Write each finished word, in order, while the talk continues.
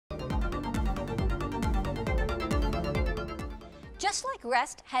Just like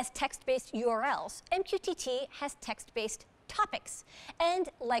REST has text-based URLs, MQTT has text-based topics. And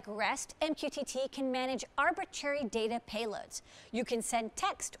like REST, MQTT can manage arbitrary data payloads. You can send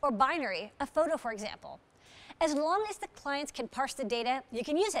text or binary, a photo for example. As long as the clients can parse the data, you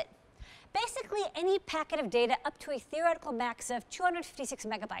can use it. Basically, any packet of data up to a theoretical max of 256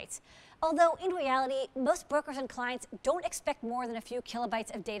 megabytes. Although in reality, most brokers and clients don't expect more than a few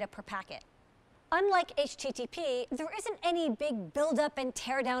kilobytes of data per packet. Unlike HTTP, there isn't any big build-up and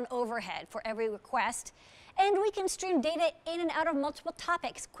tear-down overhead for every request, and we can stream data in and out of multiple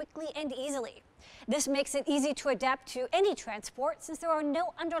topics quickly and easily. This makes it easy to adapt to any transport since there are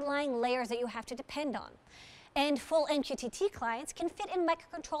no underlying layers that you have to depend on. And full MQTT clients can fit in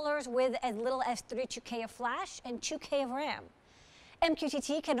microcontrollers with as little as 32K of flash and 2K of RAM.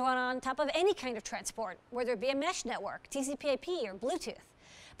 MQTT can run on top of any kind of transport, whether it be a mesh network, TCP/IP, or Bluetooth.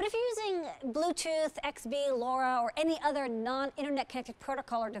 But if you're using Bluetooth, XB, LoRa, or any other non-internet connected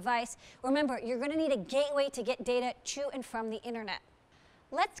protocol or device, remember, you're going to need a gateway to get data to and from the internet.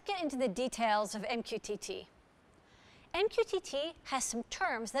 Let's get into the details of MQTT. MQTT has some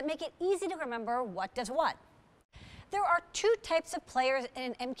terms that make it easy to remember what does what. There are two types of players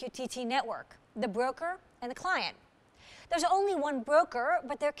in an MQTT network, the broker and the client. There's only one broker,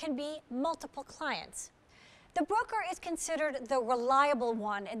 but there can be multiple clients. The broker is considered the reliable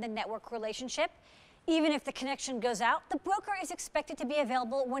one in the network relationship. Even if the connection goes out, the broker is expected to be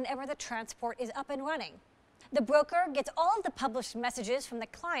available whenever the transport is up and running. The broker gets all of the published messages from the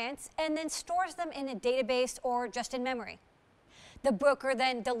clients and then stores them in a database or just in memory. The broker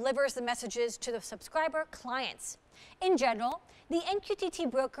then delivers the messages to the subscriber clients. In general, the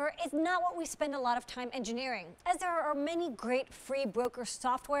MQTT broker is not what we spend a lot of time engineering, as there are many great free broker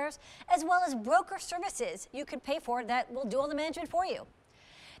softwares, as well as broker services you can pay for that will do all the management for you.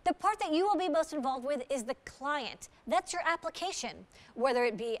 The part that you will be most involved with is the client. That's your application, whether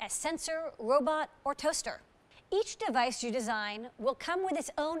it be a sensor, robot, or toaster. Each device you design will come with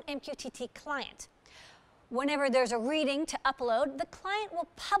its own MQTT client. Whenever there's a reading to upload, the client will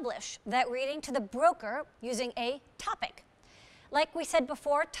publish that reading to the broker using a topic. Like we said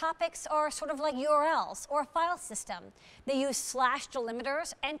before, topics are sort of like URLs or a file system. They use slash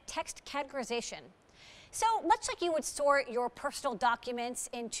delimiters and text categorization. So much like you would sort your personal documents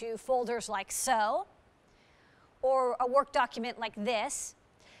into folders like so, or a work document like this,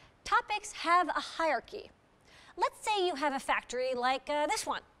 topics have a hierarchy. Let's say you have a factory like this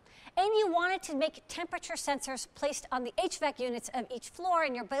one, and you wanted to make temperature sensors placed on the HVAC units of each floor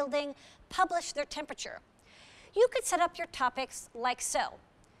in your building publish their temperature. You could set up your topics like so: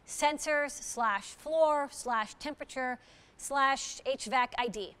 sensors / floor / temperature / HVAC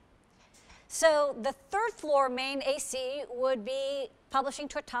ID. So the third floor main AC would be publishing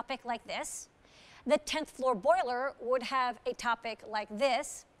to a topic like this. The 10th floor boiler would have a topic like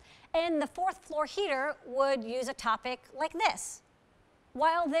this. And the 4th floor heater would use a topic like this.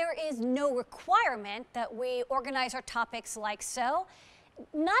 While there is no requirement that we organize our topics like so,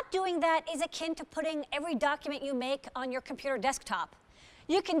 not doing that is akin to putting every document you make on your computer desktop.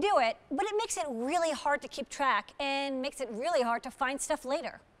 You can do it, but it makes it really hard to keep track and makes it really hard to find stuff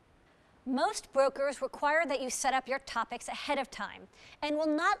later. Most brokers require that you set up your topics ahead of time and will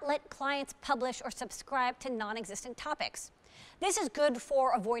not let clients publish or subscribe to non-existent topics. This is good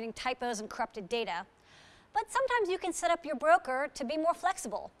for avoiding typos and corrupted data. But sometimes you can set up your broker to be more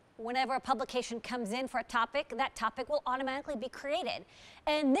flexible. Whenever a publication comes in for a topic, that topic will automatically be created.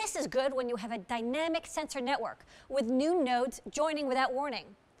 And this is good when you have a dynamic sensor network with new nodes joining without warning.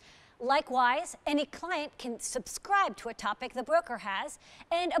 Likewise, any client can subscribe to a topic the broker has,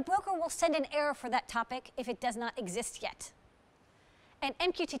 and a broker will send an error for that topic if it does not exist yet. An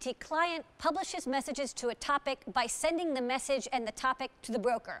MQTT client publishes messages to a topic by sending the message and the topic to the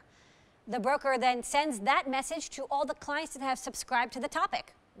broker. The broker then sends that message to all the clients that have subscribed to the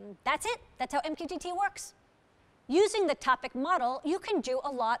topic. That's it. That's how MQTT works. Using the topic model, you can do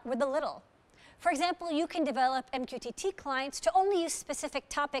a lot with a little. For example, you can develop MQTT clients to only use specific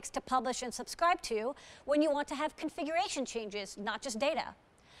topics to publish and subscribe to when you want to have configuration changes, not just data.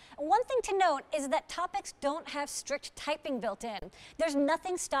 One thing to note is that topics don't have strict typing built in. There's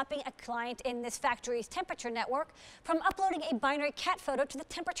nothing stopping a client in this factory's temperature network from uploading a binary cat photo to the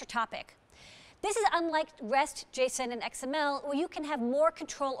temperature topic. This is unlike REST, JSON, and XML, where you can have more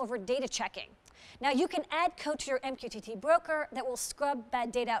control over data checking. Now, you can add code to your MQTT broker that will scrub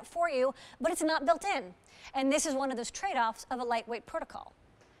bad data out for you, but it's not built in. And this is one of those trade-offs of a lightweight protocol.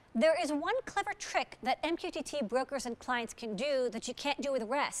 There is one clever trick that MQTT brokers and clients can do that you can't do with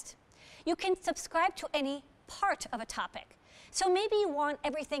REST. You can subscribe to any part of a topic. So maybe you want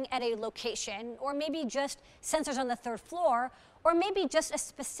everything at a location, or maybe just sensors on the 3rd floor, or maybe just a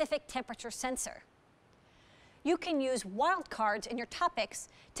specific temperature sensor. You can use wildcards in your topics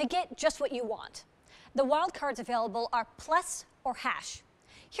to get just what you want. The wildcards available are plus or hash.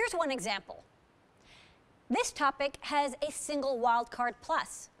 Here's one example. This topic has a single wildcard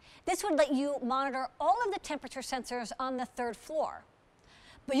plus. This would let you monitor all of the temperature sensors on the 3rd floor.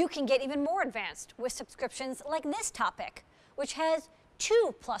 But you can get even more advanced with subscriptions like this topic, which has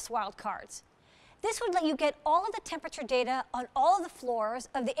 2 plus wildcards. This would let you get all of the temperature data on all of the floors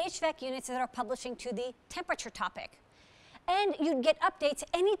of the HVAC units that are publishing to the temperature topic. And you'd get updates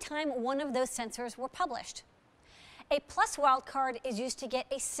anytime one of those sensors were published. A plus wildcard is used to get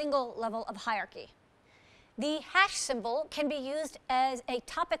a single level of hierarchy. The hash symbol can be used as a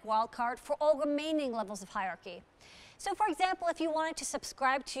topic wildcard for all remaining levels of hierarchy. So for example, if you wanted to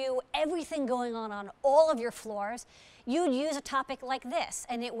subscribe to everything going on all of your floors, you'd use a topic like this,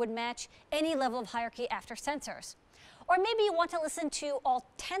 and it would match any level of hierarchy after sensors. Or maybe you want to listen to all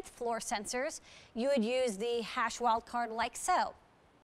 10th floor sensors, you would use the hash wildcard like so.